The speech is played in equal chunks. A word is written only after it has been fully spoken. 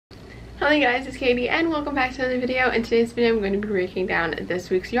Hi guys, it's Katie and welcome back to another video. In today's video I'm going to be breaking down this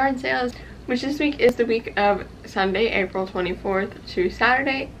week's yarn sales, which this week is the week of Sunday, April 24th to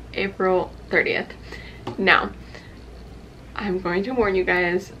Saturday, April 30th. Now, I'm going to warn you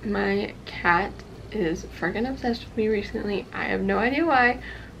guys, my cat is freaking obsessed with me recently. I have no idea why,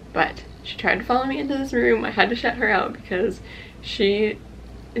 but she tried to follow me into this room. I had to shut her out because she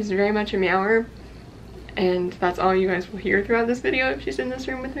is very much a meower, and that's all you guys will hear throughout this video if she's in this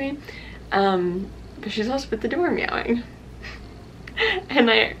room with me. But she's also at the door meowing.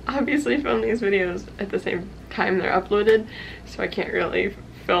 And I obviously film these videos at the same time they're uploaded, so I can't really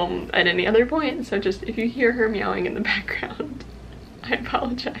film at any other point. So just if you hear her meowing in the background, I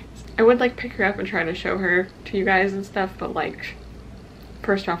apologize. I would like pick her up and try to show her to you guys and stuff, but like,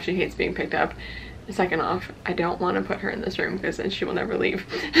 first off, she hates being picked up. Second off, I don't want to put her in this room because then she will never leave.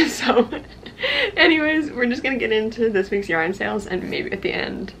 So anyways, we're just gonna get into this week's yarn sales, and maybe at the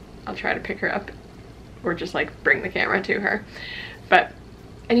end I'll try to pick her up or just like bring the camera to her. But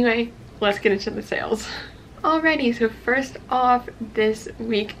anyway, let's get into the sales. Alrighty, so first off, this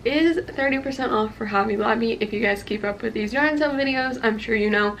week is 30% off for Hobby Lobby. If you guys keep up with these yarn sale videos, I'm sure you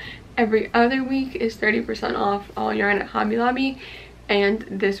know every other week is 30% off all yarn at Hobby Lobby, and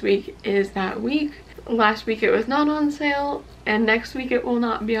this week is that week. Last week it was not on sale, and next week it will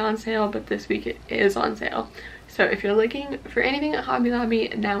not be on sale, but this week it is on sale. So if you're looking for anything at Hobby Lobby,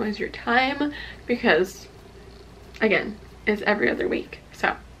 now is your time, because again, it's every other week.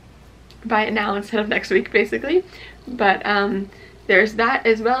 So buy it now instead of next week basically. But there's that,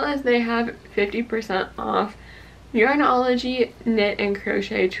 as well as they have 50% off Yarnology knit and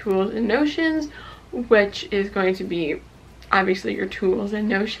crochet tools and notions, which is going to be obviously your tools and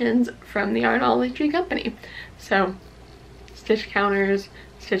notions from the Yarnology company. So stitch counters,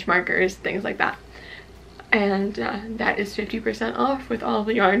 stitch markers, things like that. And that is 50% off, with all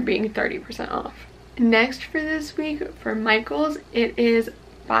the yarn being 30% off. Next for this week for Michaels, it is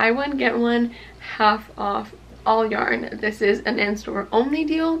buy one get one half off all yarn. This is an in-store only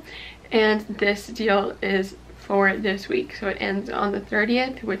deal, and this deal is for this week. So it ends on the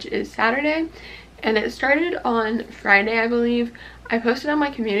 30th, which is Saturday, and it started on Friday, I believe. I posted on my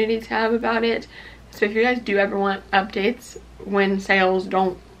community tab about it, so if you guys do ever want updates when sales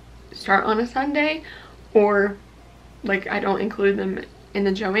don't start on a Sunday, or like I don't include them in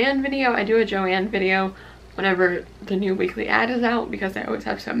the Joann video. I do a Joann video whenever the new weekly ad is out because I always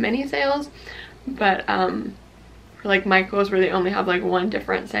have so many sales. But for like Michaels, where they only have like one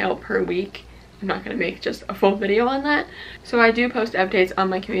different sale per week, I'm not going to make just a full video on that. So I do post updates on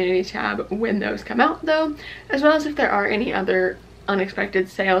my community tab when those come out though, as well as if there are any other unexpected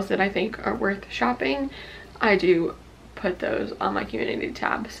sales that I think are worth shopping. I do put those on my community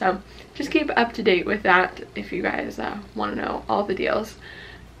tab, so just keep up to date with that if you guys want to know all the deals,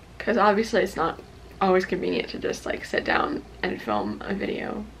 because obviously it's not always convenient to just like sit down and film a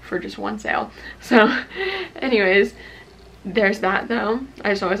video for just one sale. So anyways, there's that though. I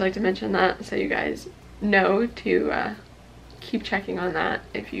just always like to mention that so you guys know to keep checking on that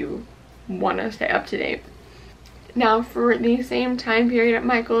if you want to stay up to date. Now for the same time period at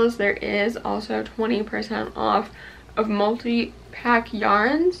Michaels, there is also 20% off of multi-pack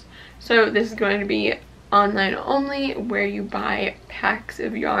yarns. So this is going to be online only, where you buy packs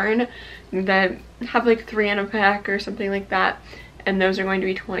of yarn that have like 3 in a pack or something like that, and those are going to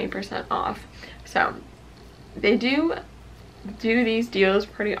be 20% off. So they do these deals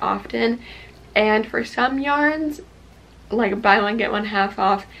pretty often, and for some yarns, like buy one get one half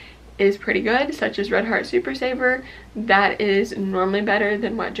off is pretty good, such as Red Heart Super Saver. That is normally better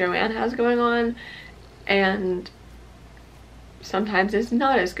than what Joann has going on, and sometimes it's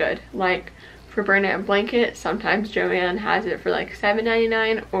not as good. Like for Bernat Blanket, sometimes Joann has it for like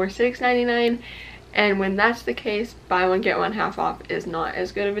 $7.99 or $6.99, and when that's the case, buy one get one half off is not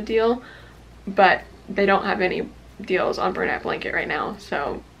as good of a deal. But they don't have any deals on Bernat Blanket right now,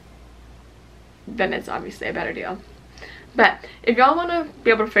 so then it's obviously a better deal. But if y'all want to be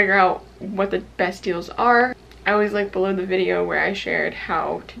able to figure out what the best deals are, I always link below the video where I shared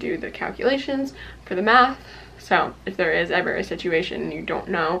how to do the calculations for the math. So if there is ever a situation and you don't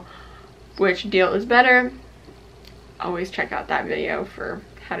know which deal is better, always check out that video for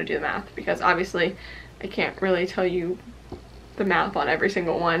how to do the math, because obviously I can't really tell you the math on every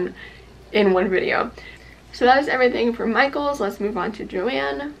single one in one video. So that is everything for Michaels. Let's move on to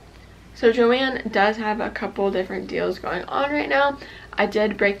Joann. So Joann does have a couple different deals going on right now. I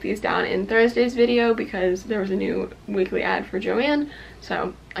did break these down in Thursday's video because there was a new weekly ad for Joann,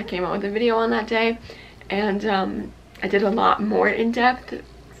 so I came out with a video on that day. And I did a lot more in depth.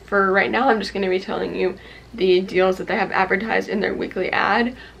 For right now, I'm just going to be telling you the deals that they have advertised in their weekly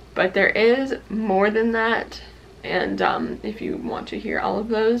ad, but there is more than that, and if you want to hear all of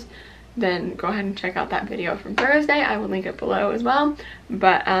those, then go ahead and check out that video from Thursday. I will link it below as well,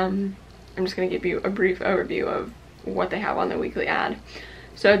 but I'm just going to give you a brief overview of what they have on the weekly ad.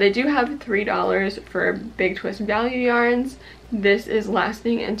 So they do have $3 for Big Twist value yarns. This is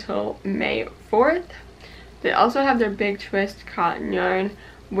lasting until May 4th. They also have their Big Twist cotton yarn,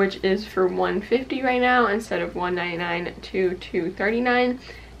 which is for $1.50 right now instead of $1.99 to $2.39,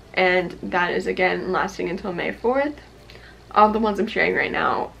 and that is again lasting until May 4th. All the ones I'm sharing right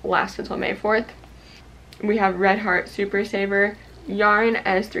now last until May 4th. We have Red Heart Super Saver yarn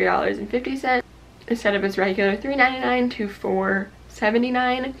as $3.50 instead of its regular $3.99 to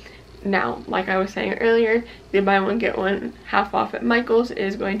 $4.79. Now, like I was saying earlier, the buy one get one half off at Michael's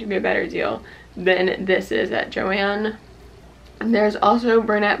is going to be a better deal than this is at Joann. There's also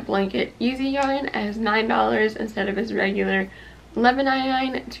Burnett Blanket Easy yarn as $9 instead of its regular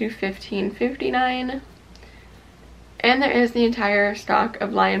 $11.99 to $15.59. And there is the entire stock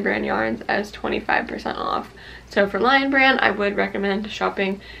of Lion Brand yarns as 25% off. So for Lion Brand, I would recommend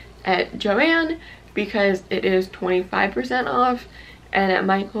shopping at Joann because it is 25% off, and at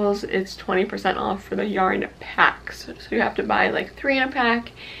Michael's it's 20% off for the yarn packs. So you have to buy like 3 in a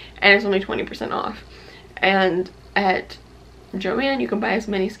pack, and it's only 20% off. And at Joann, you can buy as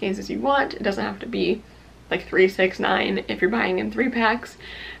many skeins as you want. It doesn't have to be like 3, 6, 9 if you're buying in 3 packs,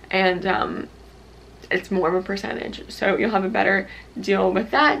 and it's more of a percentage, so you'll have a better deal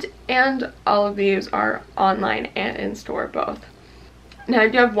with that. And all of these are online and in store both. Now I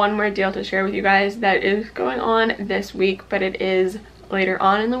do have one more deal to share with you guys that is going on this week, but it is later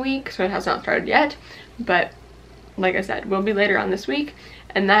on in the week, so it has not started yet, but like I said, will be later on this week,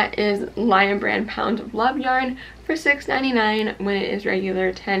 and that is Lion Brand Pound of Love yarn for $6.99 when it is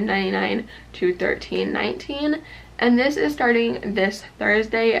regular $10.99 to $13.19, and this is starting this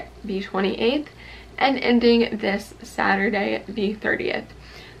Thursday the 28th and ending this Saturday the 30th.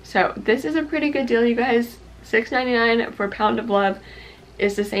 So this is a pretty good deal, you guys. $6.99 for Pound of Love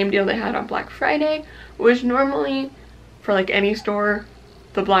is the same deal they had on Black Friday, which normally for like any store,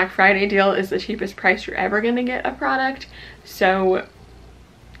 the Black Friday deal is the cheapest price you're ever gonna get a product. So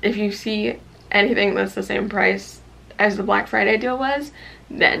if you see anything that's the same price as the Black Friday deal was,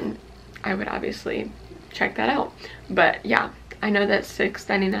 then I would obviously check that out. But yeah, I know that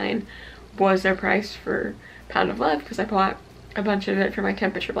 $6.99 was their price for Pound of Love because I bought a bunch of it for my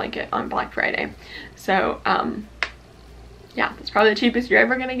temperature blanket on Black Friday. So yeah, that's probably the cheapest you're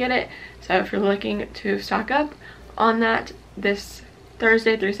ever gonna get it. So if you're looking to stock up on that, this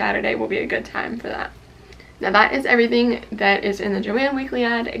Thursday through Saturday will be a good time for that. Now that is everything that is in the Joann weekly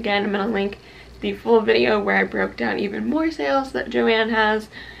ad. Again, I'm gonna link the full video where I broke down even more sales that Joann has.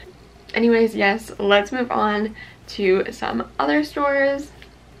 Anyways, yes, let's move on to some other stores.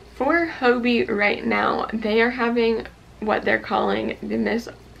 For Hobbii right now, they are having what they're calling the Miss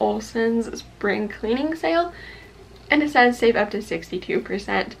Olsen's Spring Cleaning Sale, and it says save up to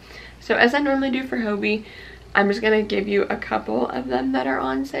 62%. So as I normally do for Hobbii, I'm just going to give you a couple of them that are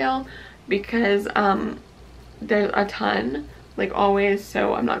on sale because there's a ton, like always,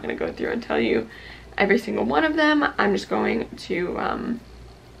 so I'm not going to go through and tell you every single one of them. I'm just going to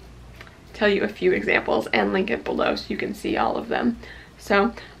tell you a few examples and link it below so you can see all of them.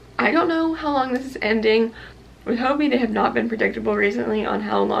 So I don't know how long this is ending. With Hobbii, they have not been predictable recently on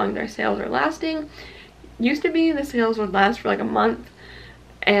how long their sales are lasting. Used to be the sales would last for like a month,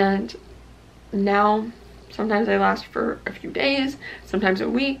 and now sometimes they last for a few days, sometimes a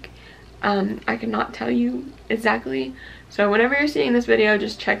week. I cannot tell you exactly. So whenever you're seeing this video,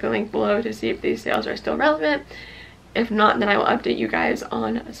 just check the link below to see if these sales are still relevant. If not, then I will update you guys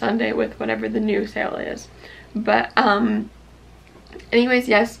on Sunday with whatever the new sale is. But anyways,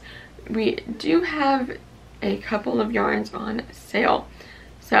 yes, we do have a couple of yarns on sale.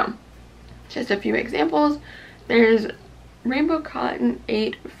 So just a few examples. There's Rainbow Cotton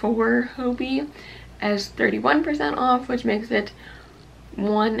 8 for Hobbii as 31% off, which makes it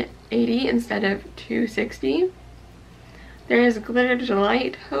 $180 instead of $260. There is Glitter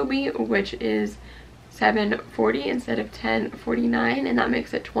Delight Hobbii, which is $7.40 instead of $10.49, and that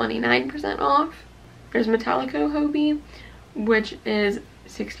makes it 29% off. There's Metallico Hobbii, which is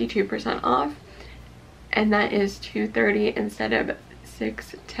 62% off, and that is $230 instead of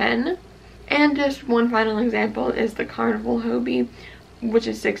 $610. And just one final example is the Carnival Hobbii, which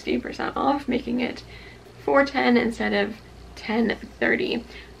is 60% off, making it $410 instead of $1030.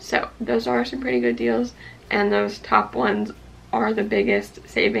 So those are some pretty good deals, and those top ones are the biggest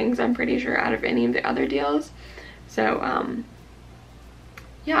savings, I'm pretty sure, out of any of the other deals. So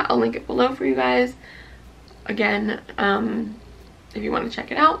yeah, I'll link it below for you guys. Again, if you want to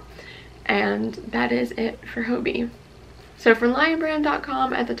check it out. And that is it for Hobbii. So for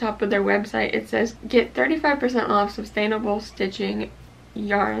lionbrand.com, at the top of their website, it says get 35% off sustainable stitching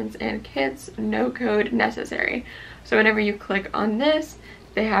yarns and kits, no code necessary. So whenever you click on this,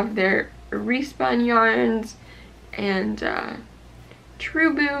 they have their respun yarns and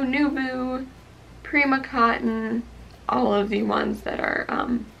True Boo, New Boo, Prima Cotton, all of the ones that are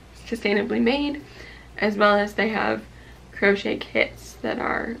sustainably made, as well as they have crochet kits that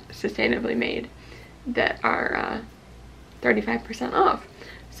are sustainably made that are 35% off.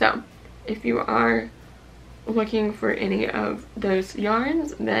 So if you are looking for any of those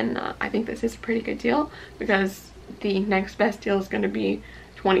yarns, then I think this is a pretty good deal, because the next best deal is going to be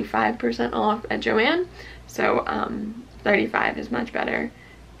 25% off at Joann. So 35 is much better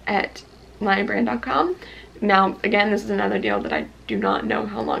at lionbrand.com. Now again, this is another deal that I do not know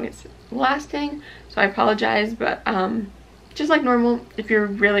how long it's lasting, so I apologize, but just like normal, if you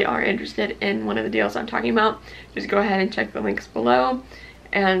really are interested in one of the deals I'm talking about, just go ahead and check the links below,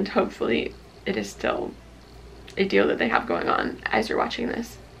 and hopefully it is still a deal that they have going on as you're watching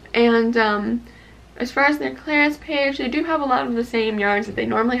this. And as far as their clearance page, they do have a lot of the same yarns that they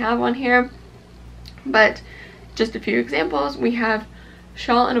normally have on here, but just a few examples. We have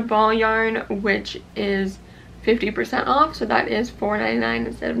Shawl and a Ball yarn, which is 50% off, so that is $4.99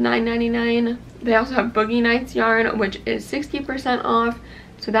 instead of $9.99. They also have Boogie Nights yarn, which is 60% off,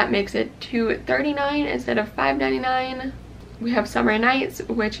 so that makes it $2.39 instead of $5.99. We have Summer Nights,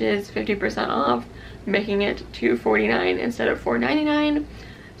 which is 50% off, making it $2.49 instead of $4.99.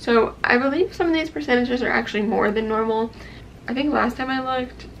 So I believe some of these percentages are actually more than normal. I think last time I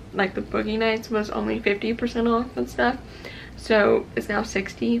looked, like the Boogie Nights was only 50% off and stuff, so it's now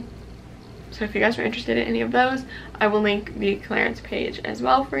 60%. So if you guys are interested in any of those, I will link the clearance page as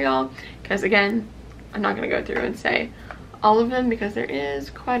well for y'all, because again, I'm not going to go through and say all of them because there is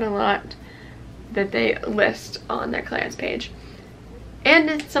quite a lot that they list on their clearance page, and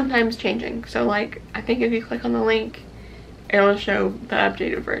it's sometimes changing. So like, I think if you click on the link, it'll show the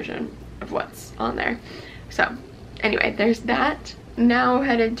updated version of what's on there. So anyway, there's that. Now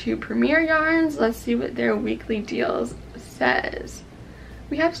headed to Premier Yarns. Let's see what their weekly deals says.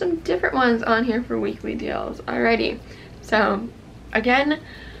 We have some different ones on here for weekly deals. Alrighty, so again,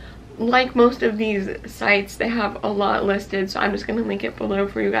 like most of these sites, they have a lot listed, so I'm just going to link it below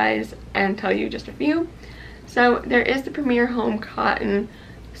for you guys and tell you just a few. So there is the Premier Home Cotton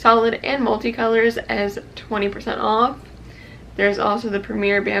Solid and Multicolors as 20% off. There's also the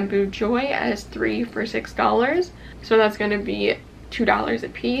Premier Bamboo Joy as 3 for $6, so that's going to be $2 a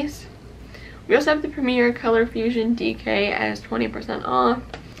piece. We also have the Premier Color Fusion DK as 20% off,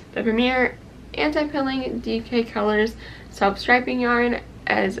 the Premier Anti-Pilling DK Colors Self-Striping Yarn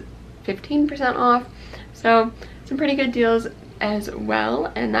as 15% off. So some pretty good deals as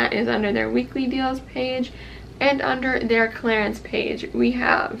well, and that is under their weekly deals page. And under their clearance page, we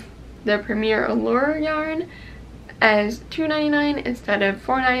have the Premier Allure Yarn as $2.99 instead of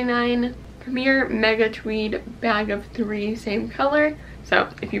 $4.99. Premier Mega Tweed Bag of 3, same color. So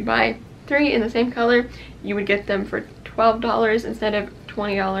if you buy 3 in the same color, you would get them for $12 instead of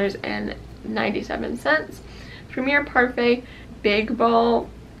 $20.97. Premier Parfait Big Ball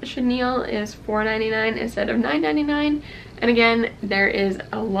Chenille is $4.99 instead of $9.99. And again, there is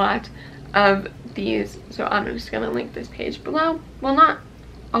a lot of these, so I'm just gonna link this page below. Well, not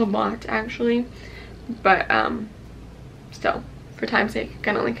a lot actually, but still, for time's sake,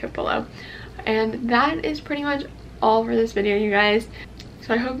 gonna link it below. And that is pretty much all for this video, you guys.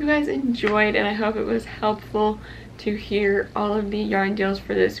 So I hope you guys enjoyed, and I hope it was helpful to hear all of the yarn deals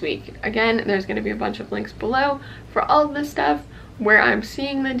for this week. Again, there's going to be a bunch of links below for all of this stuff, where I'm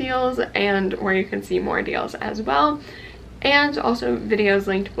seeing the deals and where you can see more deals as well. And also videos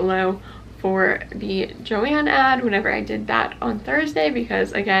linked below for the Joann ad whenever I did that on Thursday,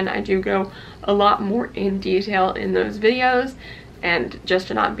 because again, I do go a lot more in detail in those videos, and just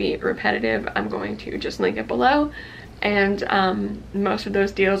to not be repetitive, I'm going to just link it below. And most of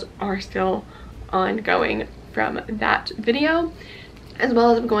those deals are still ongoing from that video, as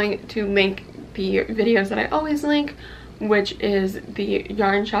well as I'm going to link the videos that I always link, which is the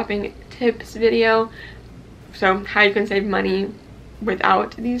yarn shopping tips video, so how you can save money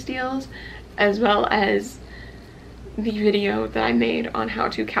without these deals, as well as the video that I made on how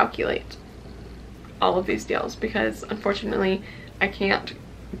to calculate all of these deals, because unfortunately I can't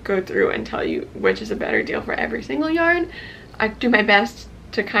go through and tell you which is a better deal for every single yarn. I do my best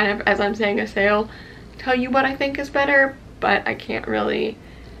to kind of, as I'm saying a sale, tell you what I think is better, but I can't really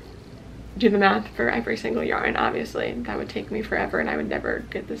do the math for every single yarn. Obviously that would take me forever and I would never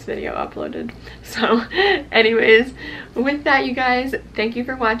get this video uploaded. So anyways, with that, you guys, thank you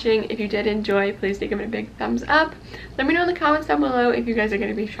for watching. If you did enjoy, please do give it a big thumbs up. Let me know in the comments down below if you guys are going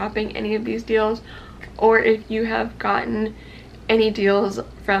to be shopping any of these deals, or if you have gotten any deals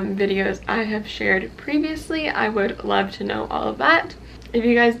from videos I have shared previously. I would love to know all of that. If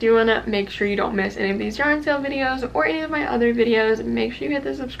you guys do want to make sure you don't miss any of these yarn sale videos or any of my other videos, make sure you hit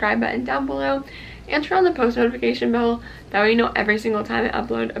the subscribe button down below and turn on the post notification bell. That way you know every single time I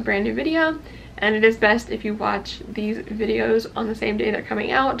upload a brand new video. And it is best if you watch these videos on the same day they're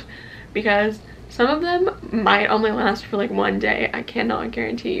coming out, because some of them might only last for like one day. I cannot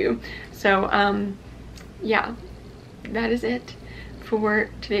guarantee you. So yeah, that is it for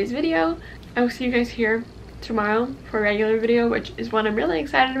today's video. I will see you guys here tomorrow for a regular video, which is what I'm really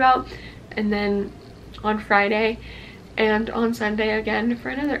excited about, and then on Friday and on Sunday again for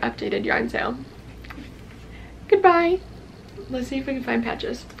another updated yarn sale. Goodbye. Let's see if we can find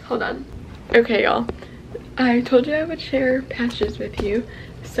patches. Hold on. Okay, y'all, I told you I would share patches with you,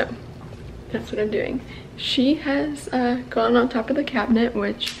 so that's what I'm doing. She has gone on top of the cabinet,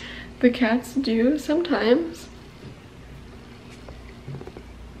 which the cats do sometimes.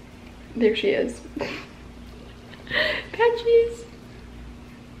 There she is. Patches.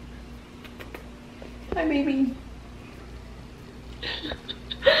 Hi, baby.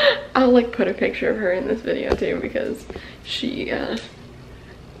 I'll like put a picture of her in this video too, because she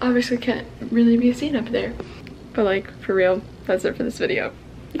obviously can't really be seen up there. But like, for real, that's it for this video.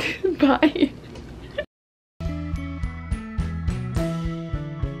 Bye.